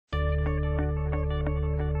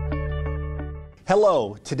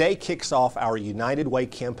Hello, today kicks off our United Way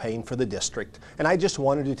campaign for the district, and I just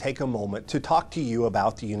wanted to take a moment to talk to you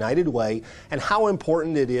about the United Way and how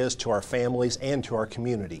important it is to our families and to our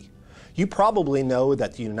community. You probably know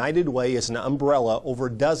that the United Way is an umbrella over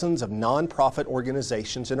dozens of nonprofit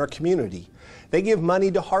organizations in our community. They give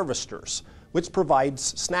money to Harvesters, which provides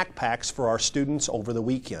snack packs for our students over the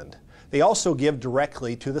weekend. They also give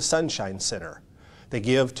directly to the Sunshine Center. They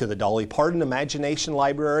give to the Dolly Parton Imagination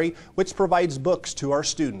Library, which provides books to our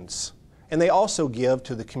students. And they also give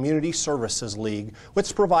to the Community Services League,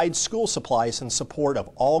 which provides school supplies and support of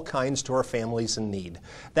all kinds to our families in need.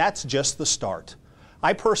 That's just the start.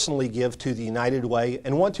 I personally give to the United Way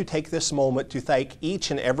and want to take this moment to thank each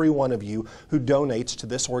and every one of you who donates to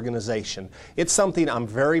this organization. It's something I'm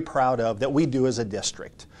very proud of that we do as a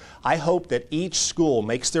district. I hope that each school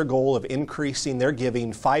makes their goal of increasing their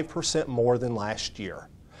giving 5% more than last year.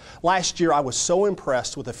 Last year, I was so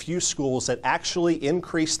impressed with a few schools that actually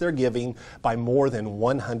increased their giving by more than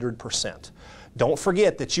 100%. Don't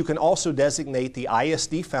forget that you can also designate the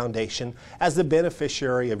ISD Foundation as the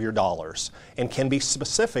beneficiary of your dollars and can be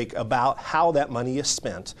specific about how that money is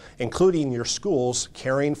spent, including your school's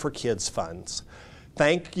Caring for Kids funds.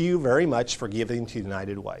 Thank you very much for giving to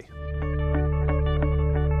United Way.